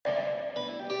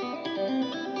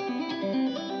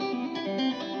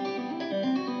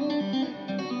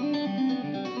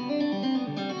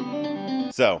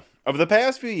So, over the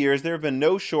past few years, there have been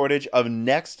no shortage of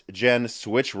next-gen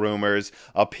Switch rumors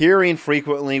appearing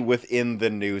frequently within the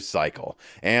news cycle.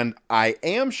 And I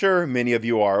am sure many of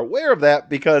you are aware of that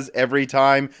because every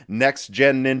time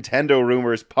next-gen Nintendo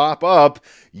rumors pop up,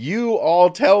 you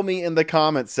all tell me in the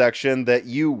comments section that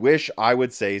you wish I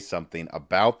would say something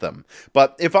about them.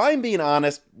 But if I'm being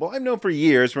honest, well, I've known for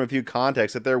years from a few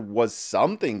contexts that there was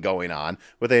something going on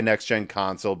with a next-gen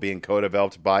console being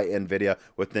co-developed by Nvidia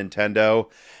with Nintendo.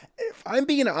 If I'm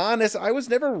being honest, I was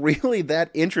never really that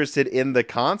interested in the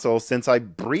console since I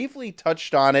briefly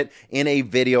touched on it in a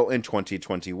video in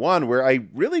 2021 where I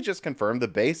really just confirmed the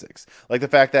basics, like the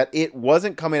fact that it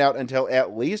wasn't coming out until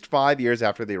at least 5 years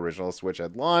after the original Switch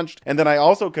had launched, and then I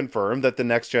also confirmed that the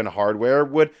next-gen hardware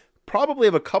would probably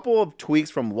have a couple of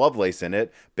tweaks from Lovelace in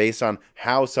it based on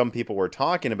how some people were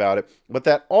talking about it, but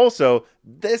that also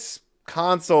this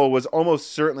console was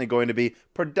almost certainly going to be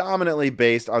predominantly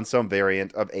based on some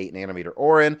variant of 8nm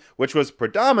Orin, which was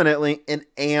predominantly an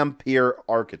Ampere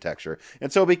architecture.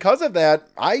 And so because of that,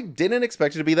 I didn't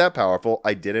expect it to be that powerful.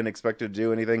 I didn't expect it to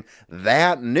do anything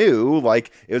that new,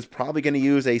 like it was probably going to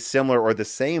use a similar or the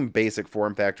same basic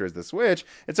form factor as the Switch,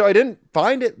 and so I didn't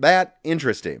find it that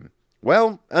interesting.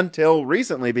 Well, until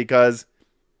recently, because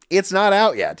it's not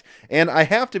out yet, and I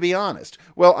have to be honest.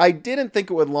 Well, I didn't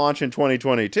think it would launch in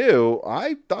 2022.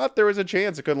 I thought there was a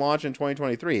chance it could launch in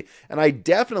 2023, and I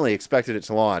definitely expected it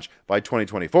to launch by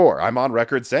 2024. I'm on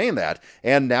record saying that,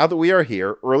 and now that we are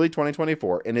here, early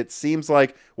 2024, and it seems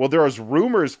like, well, there's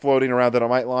rumors floating around that it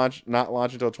might not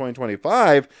launch until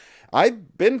 2025,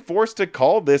 I've been forced to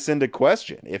call this into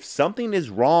question. If something is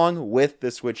wrong with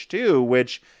the Switch 2,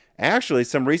 which actually,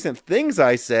 some recent things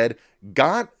I said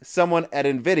got someone at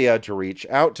Nvidia to reach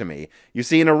out to me. You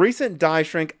see, in a recent die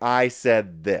shrink, I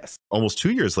said this. Almost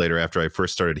 2 years later after I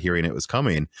first started hearing it was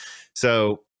coming.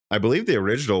 So I believe the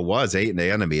original was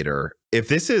 8nm. If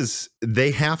this is, they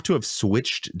have to have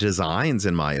switched designs,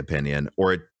 in my opinion,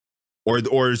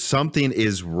 or something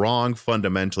is wrong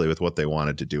fundamentally with what they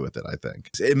wanted to do with it, I think.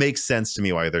 It makes sense to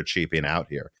me why they're cheaping out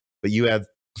here. But you have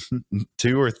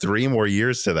 2 or 3 more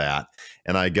years to that,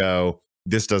 and I go,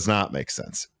 this does not make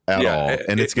sense at all,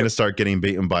 and it's going to start getting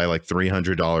beaten by like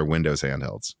 $300 Windows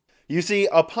handhelds. You see,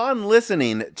 upon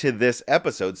listening to this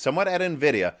episode, someone at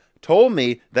Nvidia told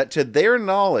me that to their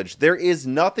knowledge, there is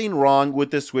nothing wrong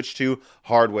with the Switch 2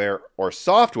 hardware or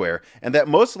software, and that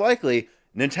most likely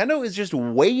Nintendo is just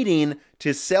waiting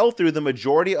to sell through the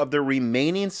majority of their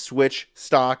remaining Switch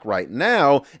stock right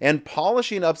now and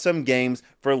polishing up some games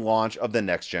for launch of the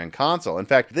next-gen console. In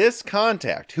fact, this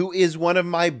contact, who is one of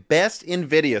my best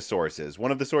Nvidia sources,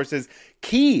 one of the sources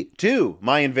key to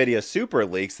my Nvidia super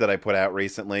leaks that I put out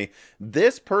recently,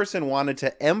 this person wanted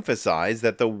to emphasize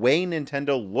that the way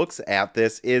Nintendo looks at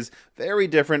this is very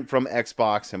different from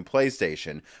Xbox and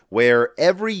PlayStation, where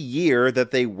every year that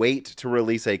they wait to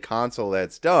release a console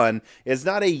that's done is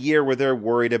not a year where they're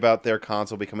worried about their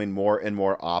console becoming more and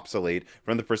more obsolete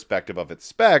from the perspective of its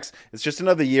specs. It's just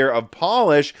another year of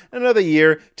polish, another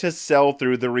year to sell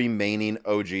through the remaining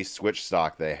OG Switch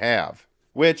stock they have.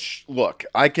 Which, look,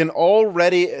 I can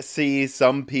already see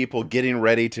some people getting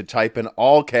ready to type in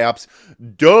all caps,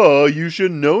 duh, you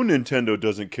should know Nintendo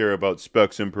doesn't care about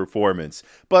specs and performance.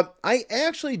 But I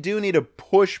actually do need to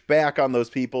push back on those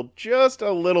people just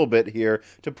a little bit here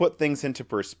to put things into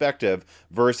perspective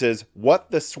versus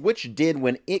what the Switch did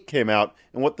when it came out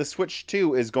and what the Switch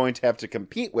 2 is going to have to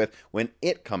compete with when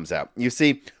it comes out. You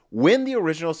see, when the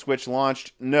original Switch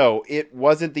launched, no, it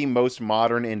wasn't the most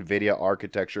modern Nvidia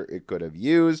architecture it could have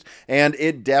used, and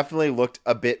it definitely looked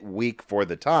a bit weak for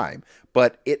the time.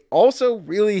 But it also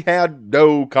really had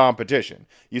no competition.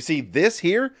 You see, this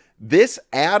here, this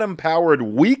Atom-powered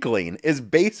weakling is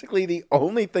basically the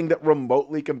only thing that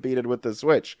remotely competed with the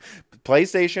Switch.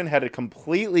 PlayStation had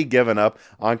completely given up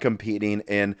on competing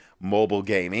in mobile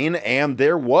gaming, and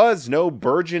there was no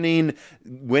burgeoning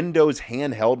Windows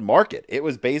handheld market. It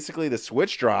was basically the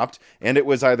Switch dropped, and it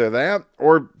was either that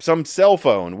or some cell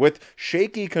phone with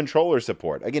shaky controller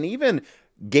support. Again, even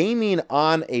gaming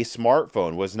on a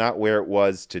smartphone was not where it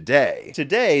was today.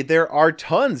 Today, there are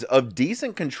tons of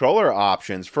decent controller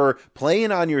options for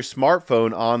playing on your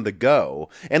smartphone on the go,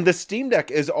 and the Steam Deck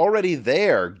is already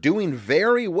there, doing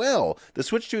very well. The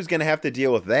Switch 2 is going to have to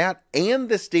deal with that and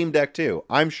the Steam Deck too.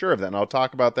 I'm sure of that, and I'll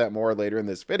talk about that more later in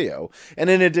this video. And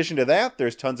in addition to that,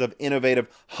 there's tons of innovative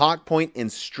Hotpoint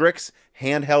and Strix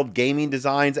handheld gaming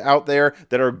designs out there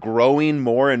that are growing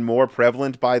more and more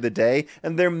prevalent by the day,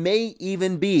 and there may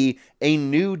even be a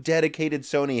new dedicated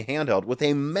Sony handheld with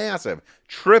a massive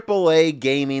AAA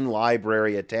gaming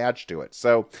library attached to it.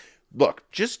 So, look,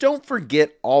 just don't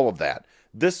forget all of that.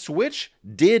 the Switch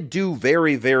did do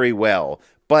very, very well,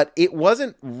 but it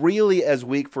wasn't really as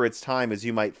weak for its time as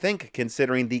you might think,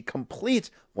 considering the complete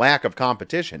lack of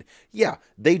competition. Yeah,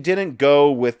 they didn't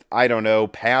go with, I don't know,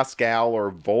 Pascal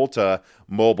or Volta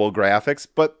mobile graphics,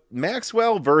 but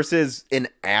Maxwell versus an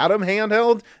Atom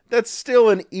handheld, that's still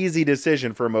an easy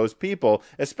decision for most people,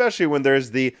 especially when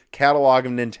there's the catalog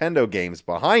of Nintendo games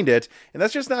behind it, and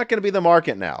that's just not going to be the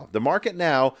market now. The market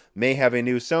now may have a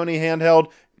new Sony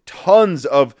handheld, tons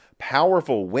of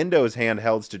powerful Windows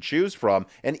handhelds to choose from,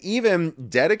 and even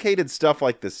dedicated stuff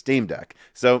like the Steam Deck.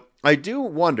 So I do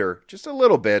wonder just a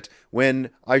little bit when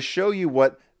I show you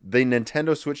what the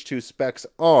Nintendo Switch 2 specs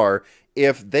are,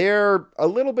 if they're a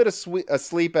little bit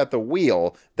asleep at the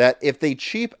wheel, that if they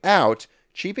cheaping out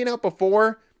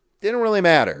before didn't really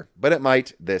matter, but it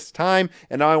might this time.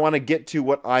 And now I want to get to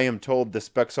what I am told the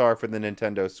specs are for the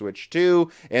Nintendo Switch 2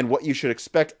 and what you should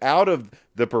expect out of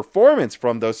the performance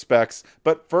from those specs.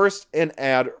 But first, an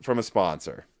ad from a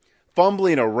sponsor.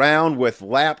 Fumbling around with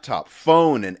laptop,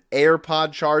 phone, and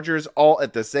AirPod chargers all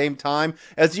at the same time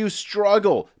as you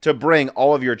struggle to bring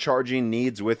all of your charging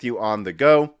needs with you on the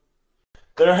go?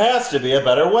 There has to be a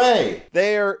better way.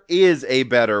 There is a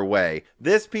better way.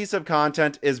 This piece of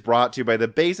content is brought to you by the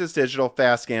Basis Digital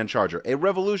Fast Scan Charger, a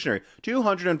revolutionary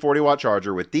 240-watt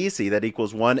charger with DC that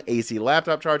equals 1 AC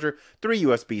laptop charger, 3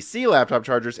 USB-C laptop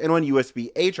chargers, and 1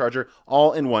 USB-A charger,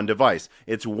 all in one device.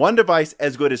 It's one device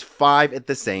as good as 5 at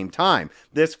the same time.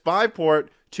 This 5-port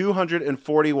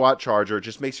 240-watt charger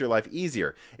just makes your life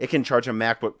easier. It can charge a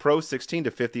MacBook Pro 16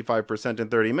 to 55% in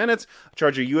 30 minutes,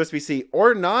 charge a USB-C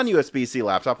or non-USB-C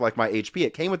laptop like my HP.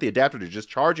 It came with the adapter to just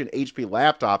charge an HP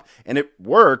laptop, and it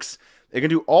works. It can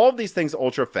do all of these things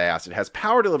ultra fast. It has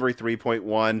power delivery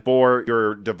 3.1 for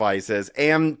your devices,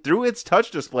 and through its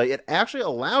touch display, it actually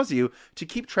allows you to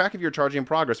keep track of your charging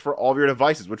progress for all of your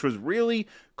devices, which was really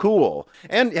cool.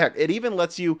 And heck, it even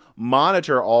lets you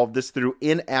monitor all of this through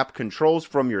in-app controls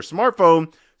from your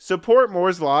smartphone. Support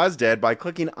Moore's Law is Dead by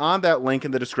clicking on that link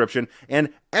in the description, and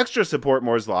extra support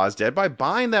Moore's Law is Dead by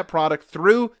buying that product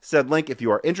through said link if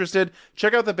you are interested.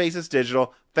 Check out the Basis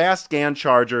Digital Fast Scan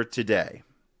Charger today.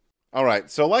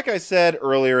 Alright, so like I said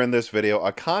earlier in this video,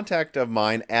 a contact of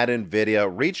mine at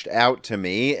Nvidia reached out to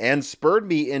me and spurred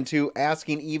me into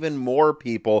asking even more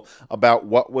people about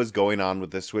what was going on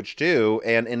with the Switch 2,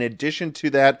 and in addition to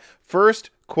that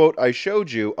first quote I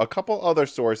showed you, a couple other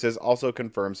sources also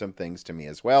confirmed some things to me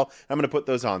as well. I'm going to put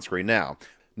those on screen now.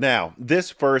 Now,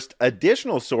 this first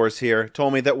additional source here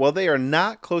told me that while they are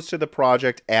not close to the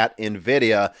project at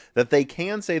Nvidia, that they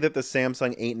can say that the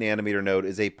Samsung 8nm node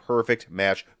is a perfect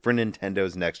match for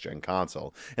Nintendo's next-gen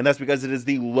console. And that's because it is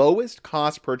the lowest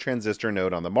cost per transistor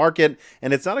node on the market,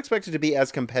 and it's not expected to be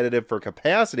as competitive for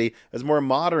capacity as more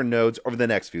modern nodes over the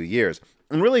next few years.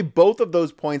 And really, both of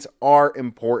those points are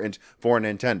important for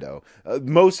Nintendo.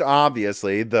 Most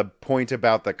obviously, the point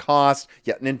about the cost.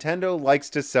 Yeah, Nintendo likes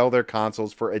to sell their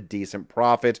consoles for a decent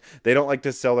profit. They don't like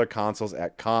to sell their consoles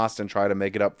at cost and try to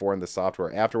make it up for in the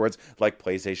software afterwards, like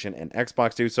PlayStation and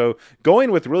Xbox do. So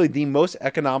going with really the most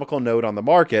economical node on the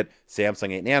market,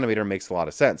 Samsung 8nm, makes a lot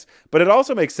of sense. But it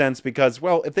also makes sense because,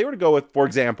 well, if they were to go with, for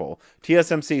example,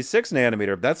 TSMC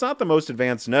 6nm, that's not the most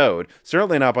advanced node,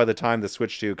 certainly not by the time the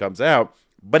Switch 2 comes out.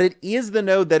 But it is the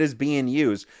node that is being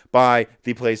used by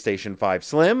the PlayStation 5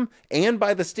 Slim and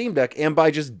by the Steam Deck and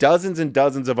by just dozens and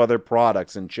dozens of other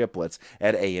products and chiplets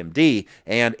at AMD.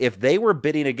 And if they were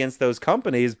bidding against those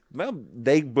companies, well,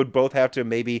 they would both have to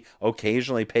maybe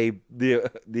occasionally pay the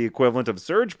equivalent of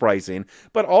surge pricing,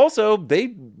 but also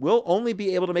they will only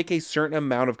be able to make a certain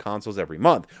amount of consoles every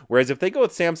month. Whereas if they go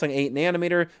with Samsung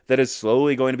 8nm, that is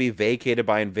slowly going to be vacated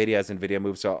by Nvidia as Nvidia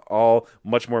moves to all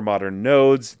much more modern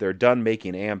nodes. They're done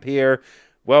making Ampere.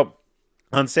 Well,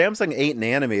 on Samsung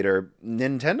 8nm,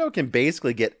 Nintendo can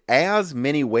basically get as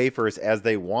many wafers as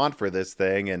they want for this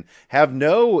thing and have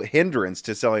no hindrance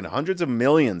to selling hundreds of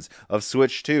millions of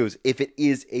Switch 2s if it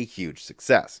is a huge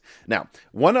success. Now,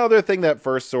 one other thing that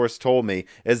first source told me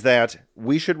is that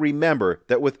we should remember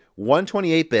that with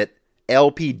 128-bit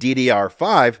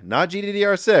LPDDR5, not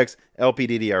GDDR6,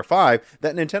 LPDDR5,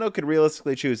 that Nintendo could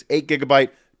realistically choose 8GB,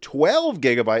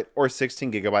 12GB, or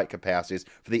 16GB capacities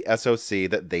for the SoC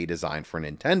that they designed for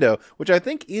Nintendo, which I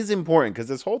think is important because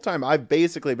this whole time I've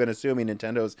basically been assuming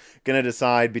Nintendo's going to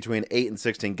decide between 8 and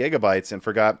 16GB and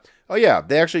forgot, Oh yeah,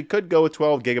 they actually could go with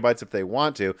 12 gigabytes if they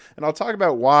want to, and I'll talk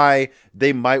about why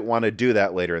they might want to do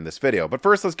that later in this video. But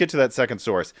first, let's get to that second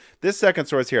source. This second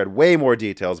source here had way more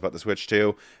details about the Switch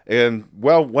 2, and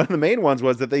well, one of the main ones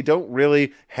was that they don't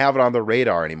really have it on the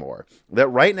radar anymore. That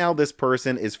right now this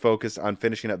person is focused on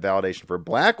finishing up validation for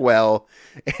Blackwell,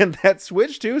 and that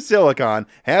Switch 2 silicon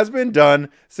has been done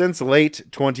since late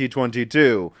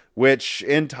 2022, which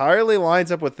entirely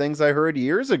lines up with things I heard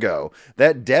years ago,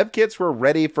 that dev kits were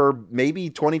ready for maybe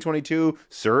 2022,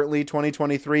 certainly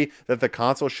 2023, that the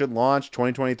console should launch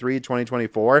 2023,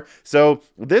 2024. So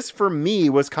this for me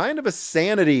was kind of a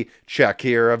sanity check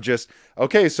here of just,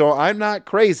 okay, so I'm not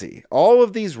crazy. All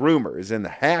of these rumors and the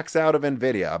hacks out of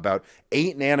Nvidia about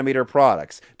 8nm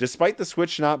products, despite the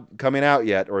Switch not coming out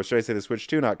yet, or should I say the Switch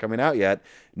 2 not coming out yet,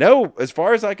 no, as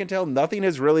far as I can tell, nothing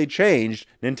has really changed.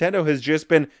 Nintendo has just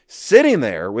been sitting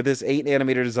there with this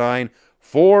 8nm design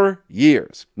for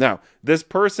years. Now, this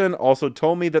person also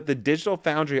told me that the Digital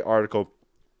Foundry article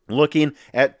looking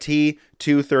at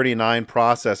T239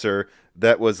 processor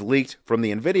that was leaked from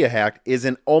the Nvidia hack is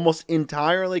an almost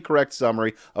entirely correct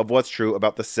summary of what's true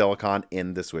about the silicon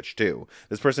in the Switch 2.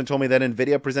 This person told me that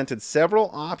Nvidia presented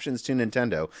several options to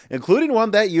Nintendo, including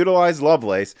one that utilized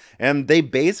Lovelace, and they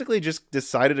basically just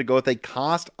decided to go with a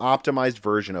cost-optimized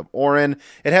version of Orin.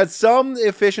 It had some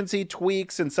efficiency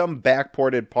tweaks and some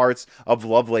backported parts of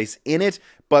Lovelace in it,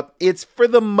 but it's for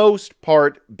the most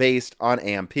part based on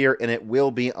Ampere, and it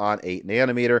will be on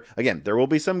 8nm. Again, there will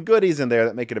be some goodies in there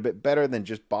that make it a bit better than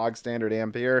just bog standard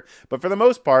Ampere, but for the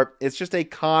most part, it's just a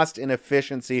cost and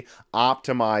efficiency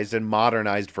optimized and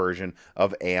modernized version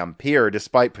of Ampere,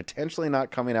 despite potentially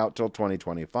not coming out till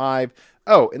 2025.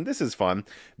 Oh, and this is fun.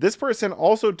 This person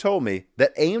also told me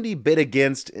that AMD bid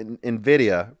against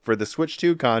Nvidia for the Switch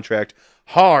 2 contract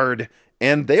hard,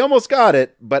 and they almost got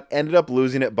it, but ended up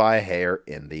losing it by a hair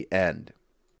in the end.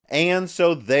 And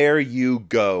so there you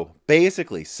go.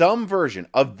 Basically, some version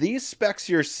of these specs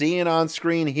you're seeing on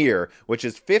screen here, which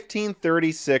is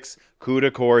 1536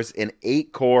 CUDA cores, an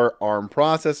 8-core ARM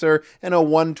processor, and a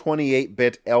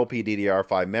 128-bit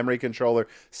LPDDR5 memory controller.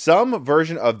 Some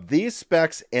version of these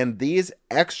specs and these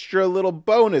extra little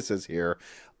bonuses here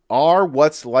are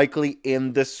what's likely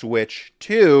in the Switch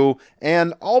 2,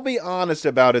 and I'll be honest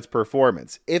about its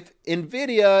performance. If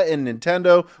Nvidia and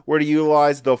Nintendo were to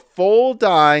utilize the full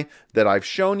die that I've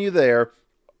shown you there,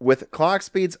 with clock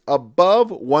speeds above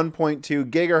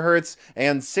 1.2 gigahertz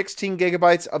and 16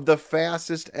 gigabytes of the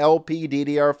fastest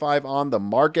LPDDR5 on the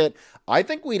market, I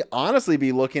think we'd honestly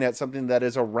be looking at something that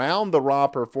is around the raw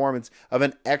performance of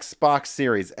an Xbox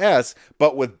Series S,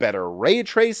 but with better ray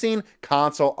tracing,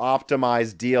 console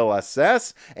optimized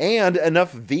DLSS, and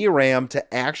enough VRAM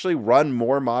to actually run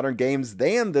more modern games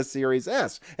than the Series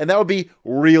S. And that would be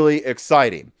really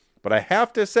exciting. But I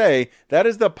have to say, that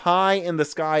is the pie in the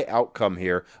sky outcome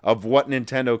here of what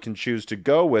Nintendo can choose to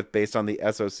go with based on the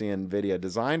SoC Nvidia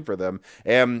design for them.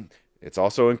 And it's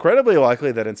also incredibly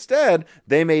likely that instead,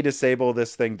 they may disable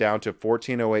this thing down to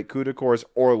 1408 CUDA cores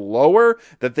or lower,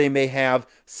 that they may have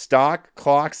stock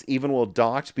clocks even will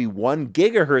docked be 1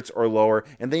 gigahertz or lower,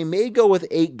 and they may go with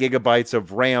 8 gigabytes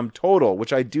of RAM total,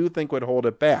 which I do think would hold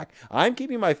it back. I'm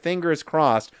keeping my fingers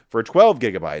crossed for 12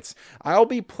 gigabytes. I'll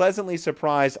be pleasantly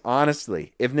surprised,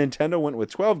 honestly, if Nintendo went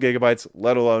with 12 gigabytes,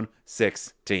 let alone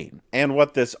 16. And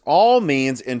what this all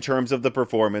means in terms of the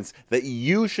performance that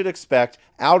you should expect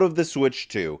out of the Switch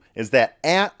 2 is that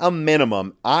at a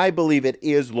minimum, I believe it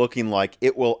is looking like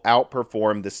it will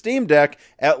outperform the Steam Deck,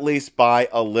 at least by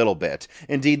a little bit.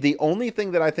 Indeed, the only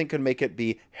thing that I think could make it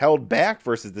be held back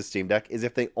versus the Steam Deck is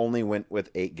if they only went with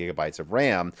 8 gigabytes of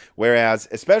RAM, whereas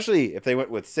especially if they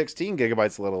went with 16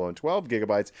 gigabytes, let alone 12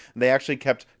 gigabytes, and they actually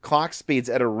kept clock speeds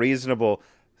at a reasonable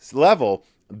level,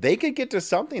 they could get to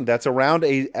something that's around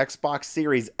a Xbox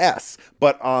Series S,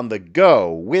 but on the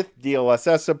go, with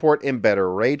DLSS support and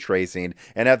better ray tracing.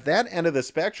 And at that end of the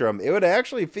spectrum, it would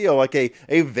actually feel like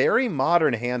a very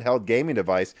modern handheld gaming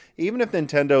device, even if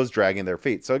Nintendo's dragging their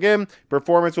feet. So again,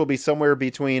 performance will be somewhere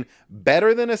between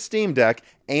better than a Steam Deck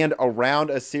and around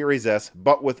a Series S,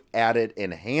 but with added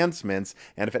enhancements.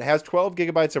 And if it has 12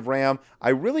 gigabytes of RAM, I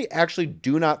really actually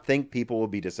do not think people will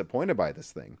be disappointed by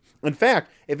this thing. In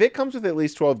fact, if it comes with at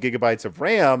least 12 gigabytes of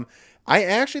RAM, I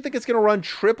actually think it's going to run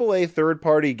AAA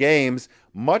third-party games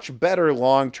much better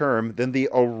long-term than the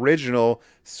original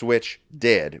Switch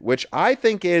did, which I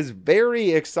think is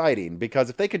very exciting because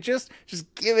if they could just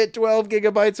give it 12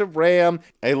 gigabytes of RAM,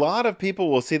 a lot of people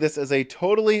will see this as a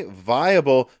totally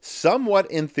viable,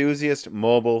 somewhat enthusiast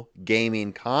mobile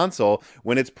gaming console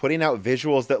when it's putting out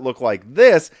visuals that look like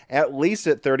this, at least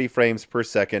at 30 frames per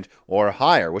second or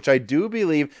higher, which I do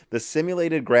believe the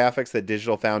simulated graphics that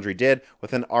Digital Foundry did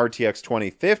with an RTX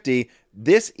 2050,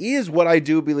 this is what I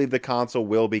do believe the console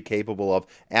will be capable of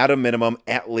at a minimum,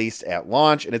 at least at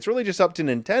launch. And it's really just up to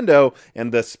Nintendo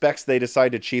and the specs they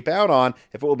decide to cheap out on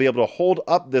if it will be able to hold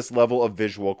up this level of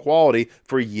visual quality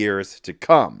for years to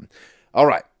come. All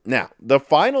right. Now, the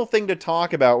final thing to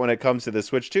talk about when it comes to the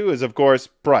Switch 2 is, of course,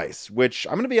 price, which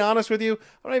I'm going to be honest with you,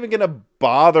 I'm not even going to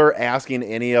bother asking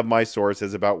any of my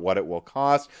sources about what it will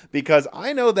cost because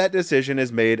I know that decision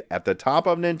is made at the top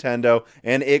of Nintendo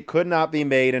and it could not be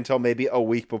made until maybe a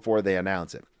week before they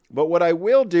announce it. But what I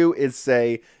will do is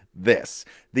say this.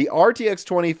 The RTX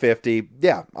 2050,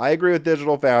 yeah, I agree with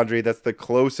Digital Foundry. That's the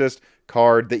closest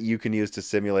card that you can use to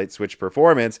simulate Switch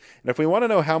performance. And if we want to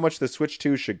know how much the Switch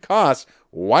 2 should cost,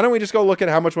 why don't we just go look at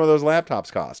how much one of those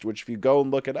laptops cost? Which if you go and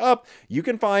look it up, you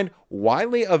can find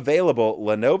widely available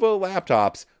Lenovo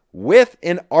laptops with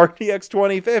an RTX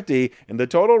 2050 and the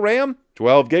total RAM,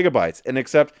 12 gigabytes. And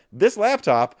except this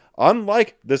laptop,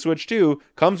 unlike the Switch 2,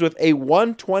 comes with a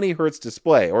 120 hertz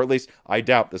display, or at least I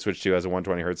doubt the Switch 2 has a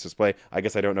 120 hertz display. I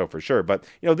guess I don't know for sure. But,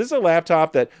 this is a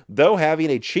laptop that, though having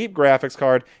a cheap graphics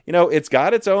card, it's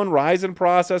got its own Ryzen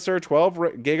processor, 12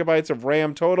 gigabytes of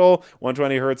RAM total,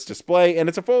 120 hertz display, and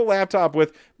it's a full laptop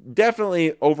with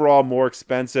definitely overall more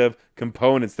expensive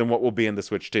components than what will be in the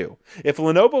Switch 2. If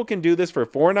Lenovo can do this for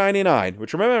 $499,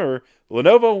 which remember,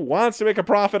 Lenovo wants to make a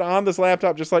profit on this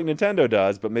laptop just like Nintendo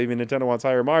does, but maybe Nintendo wants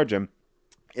higher margin,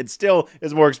 it still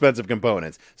is more expensive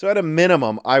components. So at a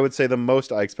minimum, I would say the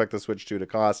most I expect the Switch 2 to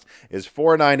cost is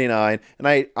 $499, and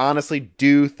I honestly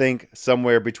do think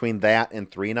somewhere between that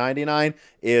and $399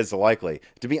 is likely.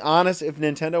 To be honest, if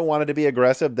Nintendo wanted to be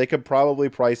aggressive, they could probably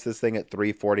price this thing at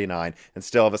 $349 and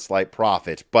still have a slight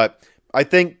profit. But I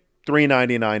think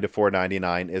 $399 to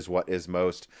 $499 is what is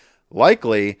most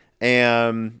likely.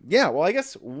 And yeah, well, I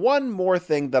guess one more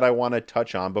thing that I want to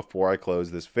touch on before I close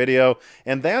this video,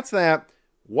 and that's that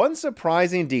one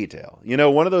surprising detail,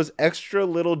 one of those extra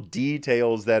little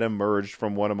details that emerged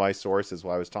from one of my sources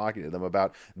while I was talking to them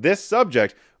about this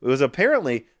subject, was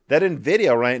apparently that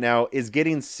Nvidia right now is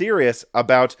getting serious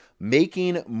about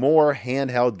making more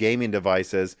handheld gaming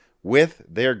devices with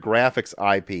their graphics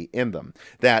IP in them.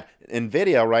 That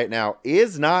Nvidia right now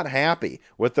is not happy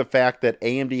with the fact that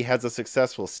AMD has a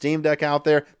successful Steam Deck out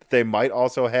there, that they might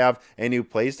also have a new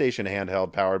PlayStation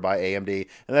handheld powered by AMD,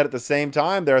 and that at the same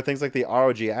time there are things like the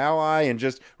ROG Ally and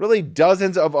just really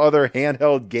dozens of other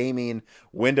handheld gaming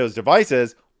Windows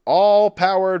devices, all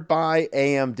powered by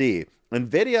AMD.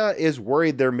 Nvidia is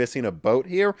worried they're missing a boat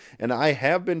here, and I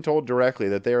have been told directly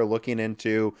that they are looking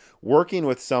into working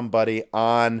with somebody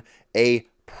on a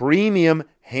premium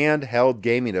handheld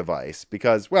gaming device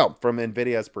because, well, from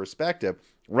Nvidia's perspective,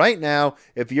 right now,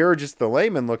 if you're just the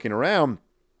layman looking around,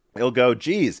 you'll go,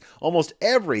 geez, almost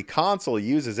every console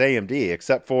uses AMD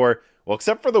except for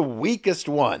the weakest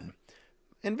one.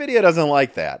 Nvidia doesn't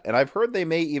like that, and I've heard they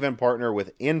may even partner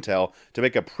with Intel to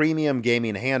make a premium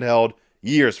gaming handheld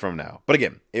years from now. But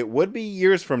again, it would be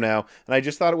years from now, and I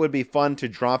just thought it would be fun to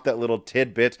drop that little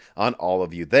tidbit on all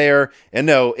of you there. And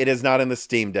no, it is not in the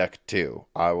Steam Deck 2.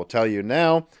 I will tell you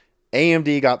now,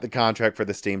 AMD got the contract for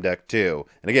the Steam Deck 2.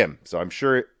 And again, so I'm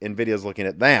sure Nvidia's looking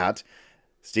at that.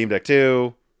 Steam Deck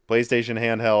 2, PlayStation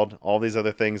handheld, all these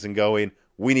other things and going,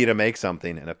 we need to make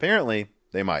something. And apparently,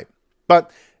 they might.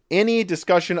 But any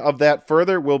discussion of that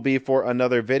further will be for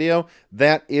another video.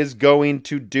 That is going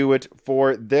to do it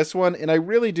for this one, and I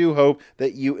really do hope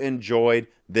that you enjoyed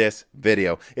this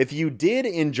video. If you did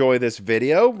enjoy this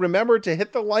video, remember to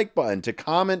hit the like button, to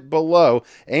comment below,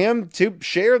 and to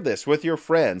share this with your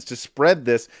friends, to spread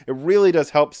this. It really does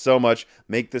help so much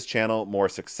make this channel more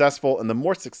successful, and the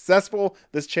more successful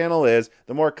this channel is,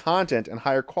 the more content and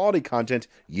higher quality content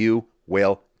you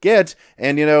will get.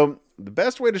 And the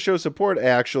best way to show support,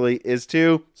 actually, is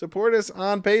to support us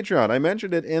on Patreon. I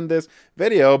mentioned it in this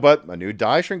video, but a new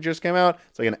die shrink just came out.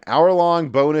 It's like an hour-long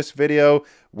bonus video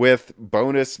with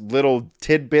bonus little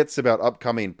tidbits about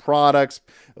upcoming products,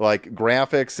 like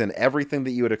graphics and everything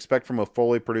that you would expect from a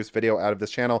fully produced video out of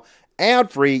this channel.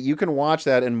 Ad-free, you can watch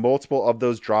that, and multiple of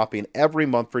those dropping every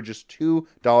month for just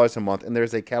 $2 a month. And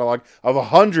there's a catalog of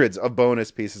hundreds of bonus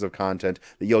pieces of content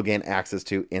that you'll gain access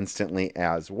to instantly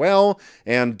as well.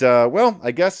 And, well,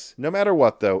 I guess no matter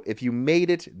what, though, if you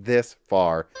made it this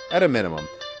far, at a minimum,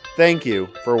 thank you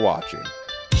for watching.